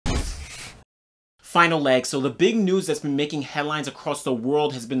Final leg. So the big news that's been making headlines across the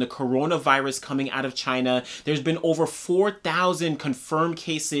world has been the coronavirus coming out of China. There's been over 4,000 confirmed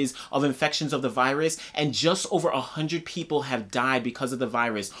cases of infections of the virus, and just over 100 people have died because of the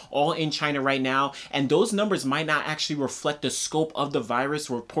virus, all in China right now. And those numbers might not actually reflect the scope of the virus.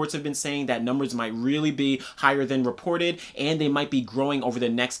 Reports have been saying that numbers might really be higher than reported, and they might be growing over the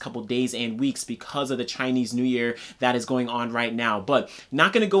next couple days and weeks because of the Chinese New Year that is going on right now. But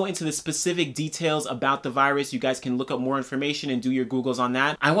not going to go into the specific details about the virus. You guys can look up more information and do your Googles on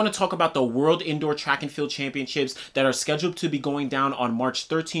that. I want to talk about the World Indoor Track and Field Championships that are scheduled to be going down on March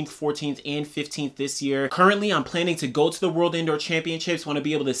 13th, 14th, and 15th this year. Currently, I'm planning to go to the World Indoor Championships. Want to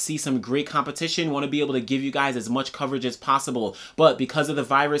be able to see some great competition. Want to be able to give you guys as much coverage as possible. But because of the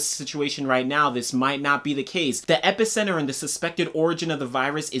virus situation right now, this might not be the case. The epicenter and the suspected origin of the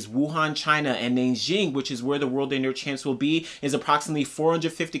virus is Wuhan, China, and Nanjing, which is where the World Indoor Champs will be, is approximately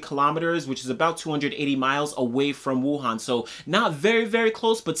 450 kilometers, which is about 280 miles away from Wuhan. So not very, very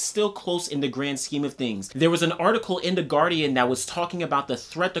close, but still close in the grand scheme of things. There was an article in The Guardian that was talking about the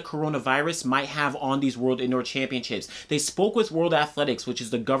threat the coronavirus might have on these World Indoor Championships. They spoke with World Athletics, which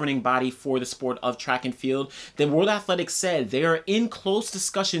is the governing body for the sport of track and field. The World Athletics said they are in close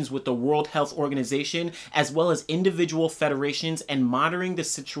discussions with the World Health Organization as well as individual federations and monitoring the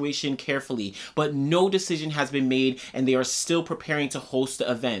situation carefully, but no decision has been made and they are still preparing to host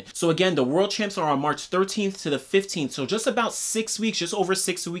the event. So again, the World Champs are on March 13th to the 15th, so just about 6 weeks, just over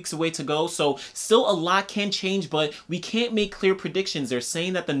 6 weeks away to go. So still a lot can change, but we can't make clear predictions. They're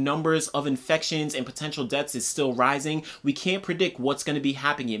saying that the numbers of infections and potential deaths is still rising. We can't predict what's going to be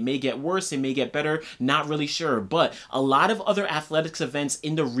happening. It may get worse, it may get better, not really sure. But a lot of other athletics events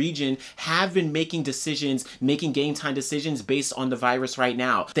in the region have been making decisions, making game time decisions based on the virus right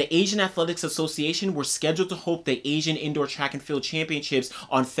now. The Asian Athletics Association were scheduled to host the Asian Indoor Track and Field Championships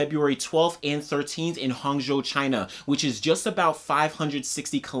on February 12th and 13th in Hangzhou, China, which is just about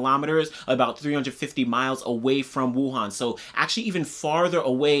 560 kilometers, about 350 miles away from Wuhan. So actually even farther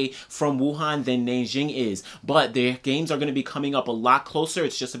away from Wuhan than Nanjing is. But their games are going to be coming up a lot closer.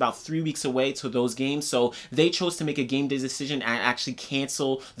 It's just about 3 weeks away to those games. So they chose to make a game day decision and actually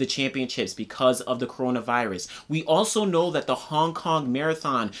cancel the championships because of the coronavirus. We also know that the Hong Kong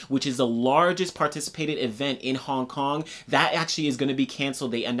Marathon, which is the largest participated event in Hong Kong, that actually is going to be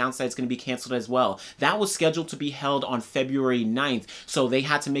canceled. They announced that it's going to be canceled as well. That was scheduled to be held on February 9th. So they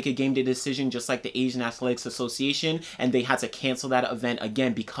had to make a game day decision just like the Asian Athletics Association, and they had to cancel that event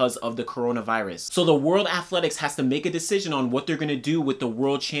again because of the coronavirus. So the World Athletics has to make a decision on what they're going to do with the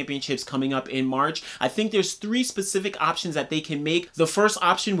World Championships coming up in March. I think there's 3 specific options that they can make. The first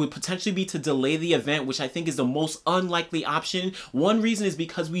option would potentially be to delay the event, which I think is the most unlikely option. One reason is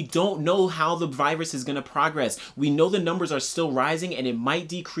because we don't know how the virus is going to progress. We know the numbers are still rising and it might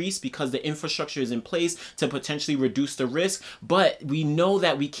decrease because the infrastructure is in place to potentially reduce the risk, but we know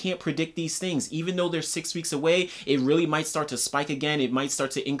that we can't predict these things. Even though they're 6 weeks away, it really might start to spike again. It might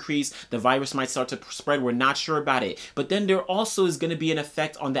start to increase. The virus might start to spread. We're not sure about it. But then there also is going to be an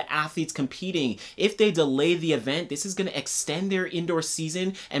effect on the athletes competing. If they delay the event, this is going to extend their indoor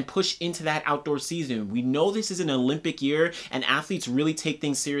season and push into that outdoor season. We know this is an Olympic year and athletes really take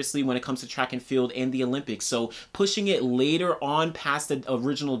things seriously when it comes to track and field and the Olympics. So pushing it later on past the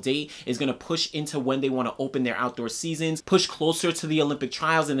original date is going to push into when they want to open their outdoor seasons, push closer to the Olympic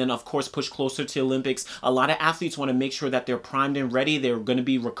trials, and then of course push closer to Olympics. A lot of athletes want to make sure that they're primed and ready. They're going to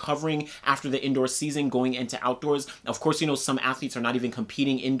be recovering after the indoor season going into outdoors. Of course, you know, some athletes are not even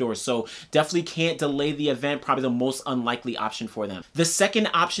competing indoors, so definitely can't delay the event. Probably the most unlikely option for them. The second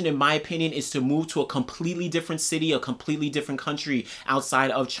option, in my opinion, is to move to a completely different city, a completely different country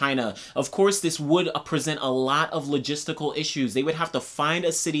outside of China. Of course, this would present a lot of logistical issues. They would have to find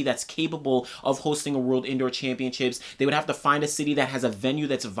a city that's capable of hosting a World Indoor Championships. They would have to find a city that has a venue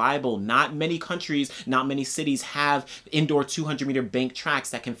that's viable. Not many countries, not many cities have indoor 200-meter bank tracks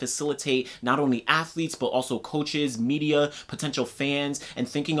that can facilitate not only athletes, but also coaches, media, potential fans. And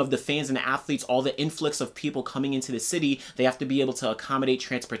thinking of the fans and the athletes, all the influx of people coming into the city, they have to be able to accommodate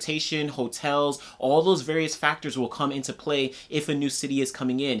transportation, hotels, all those various factors will come into play if a new city is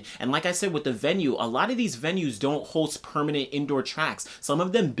coming in. And like I said, with the venue, a lot of these venues don't host permanent indoor tracks. Some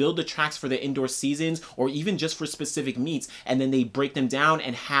of them build the tracks for the indoor seasons or even just for specific meets, and then they break them down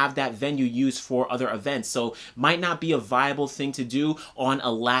and have that venue used for other events. So might not be a viable thing to do on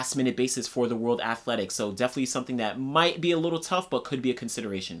a last minute basis for the World Athletics. So definitely something that might be a little tough, but could be a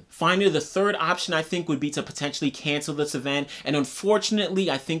consideration. Finally, the third option I think would be to potentially cancel this event. And unfortunately,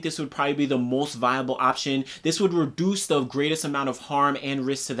 I think this would probably be the most viable option. This would reduce the greatest amount of harm and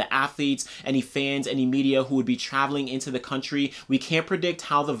risk to the athletes, any fans, any media who would be traveling into the country. We can't predict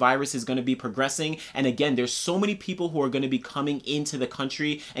how the virus is is going to be progressing. And again, there's so many people who are going to be coming into the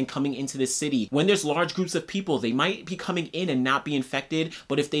country and coming into the city. When there's large groups of people, they might be coming in and not be infected,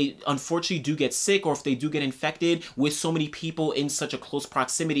 but if they unfortunately do get sick, or if they do get infected with so many people in such a close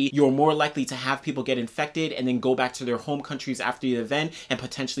proximity, you're more likely to have people get infected and then go back to their home countries after the event and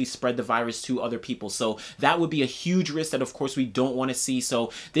potentially spread the virus to other people. So that would be a huge risk that of course we don't want to see.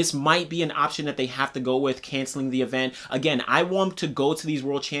 So this might be an option that they have to go with, canceling the event. Again, I want to go to these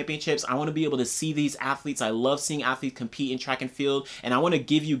world championships. I want to be able to see these athletes. I love seeing athletes compete in track and field, and I want to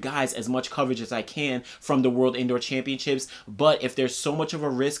give you guys as much coverage as I can from the World Indoor Championships. But if there's so much of a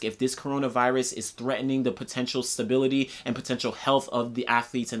risk, if this coronavirus is threatening the potential stability and potential health of the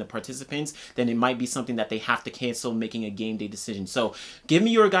athletes and the participants, then it might be something that they have to cancel, making a game day decision. So give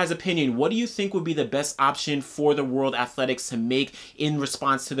me your guys' opinion. What do you think would be the best option for the World Athletics to make in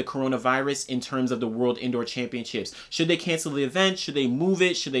response to the coronavirus in terms of the World Indoor Championships? Should they cancel the event? Should they move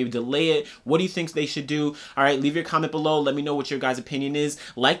it? Should they delay it? What do you think they should do? All right, leave your comment below. Let me know what your guys' opinion is.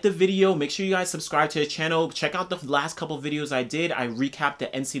 Like the video. Make sure you guys subscribe to the channel. Check out the last couple videos I did. I recapped the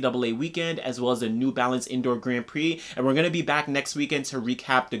NCAA weekend as well as the New Balance Indoor Grand Prix. And we're going to be back next weekend to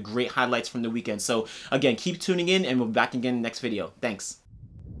recap the great highlights from the weekend. So again, keep tuning in and we'll be back again next video. Thanks.